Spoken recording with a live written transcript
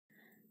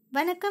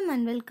வணக்கம்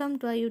and welcome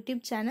to our YouTube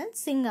channel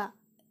Singa.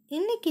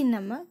 இன்னைக்கு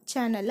நம்ம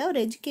சேனல்ல ஒரு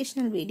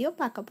எஜுகேஷனல் வீடியோ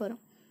பார்க்க போறோம்.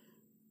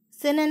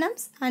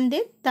 Synonyms and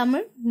their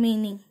Tamil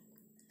meaning.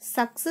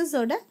 Success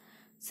ஓட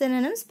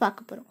synonyms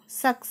பார்க்க போறோம்.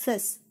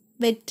 Success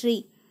வெற்றி,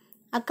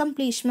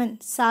 accomplishment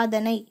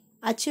சாதனை,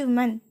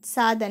 achievement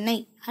சாதனை,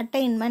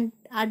 attainment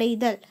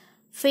அடைதல்,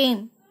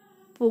 fame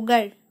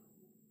புகழ்,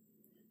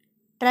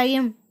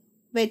 triumph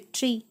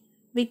வெற்றி,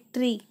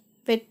 victory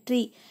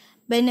வெற்றி,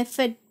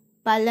 benefit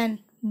பலன்,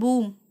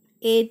 boom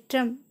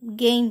ஏற்றம்,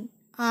 gain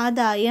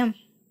ஆதாயம்.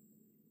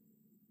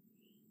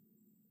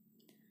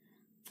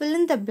 Fill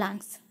in the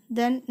blanks.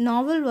 The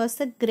novel was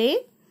a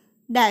great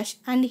dash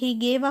and he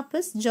gave up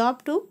his job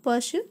to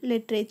pursue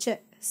literature.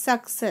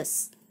 Success.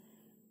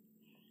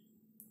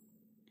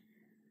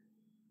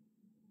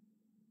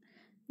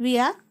 We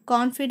are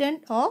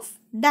confident of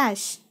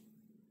dash.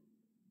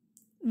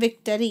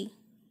 Victory.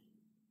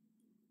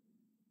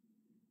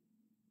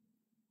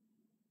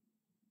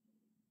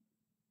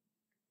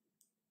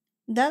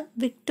 The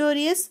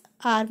victorious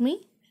army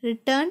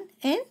returned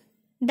in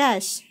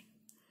dash.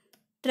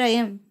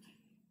 Triumph.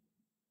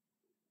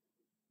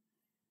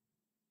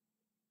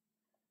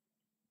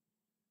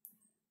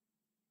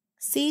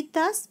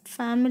 Sita's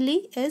family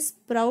is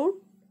proud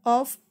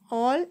of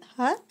all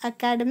her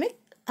academic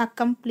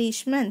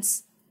accomplishments.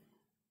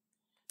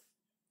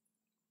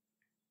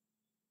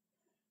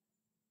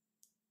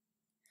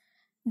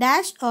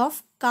 Dash of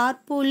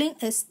carpooling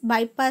is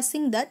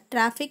bypassing the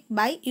traffic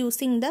by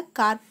using the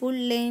carpool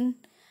lane.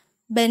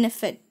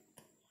 Benefit.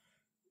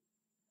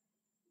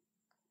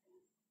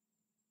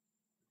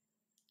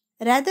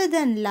 Rather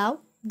than love,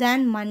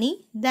 than money,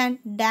 than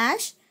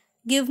dash,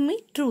 give me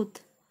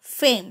truth.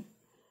 Fame.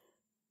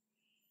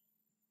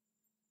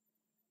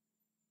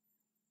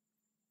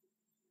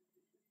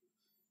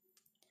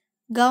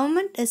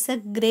 Government is a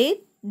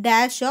great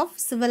dash of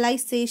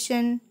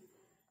civilization.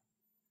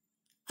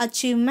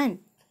 Achievement.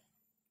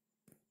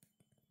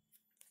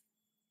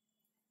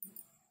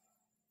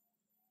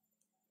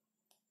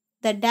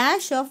 The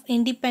dash of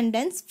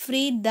independence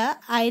freed the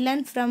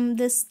island from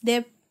this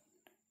debt.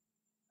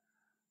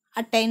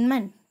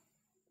 Attainment.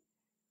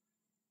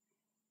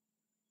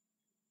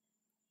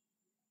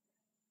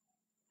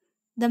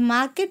 The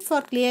market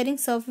for clearing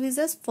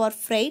services for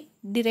freight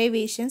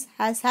derivations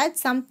has had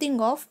something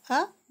of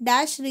a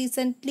dash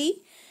recently.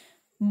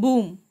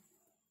 Boom.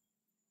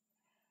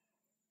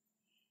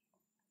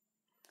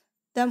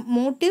 The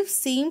motive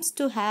seems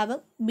to have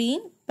been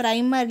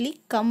primarily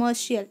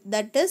commercial,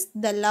 that is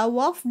the love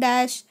of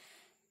dash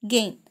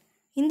gain.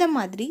 இந்த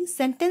மாதிரி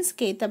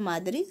சென்டென்ஸ்க்கு ஏற்ற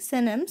மாதிரி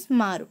synonyms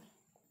மாறும்.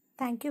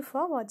 Thank you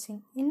for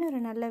வாட்சிங். இன்னொரு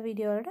நல்ல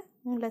வீடியோவோட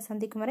உங்களை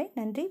சந்திக்கும் வரை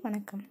நன்றி,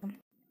 வணக்கம்.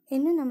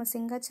 இன்னும் நம்ம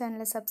சிங்கா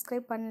சேனலை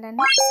சப்ஸ்கிரைப்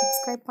பண்ணலைன்னா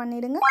சப்ஸ்கிரைப்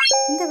பண்ணிடுங்க.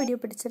 இந்த வீடியோ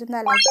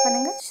பிடிச்சிருந்தா லைக்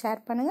பண்ணுங்கள்,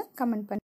 ஷேர் பண்ணுங்கள், கமெண்ட் பண்ணுங்கள்.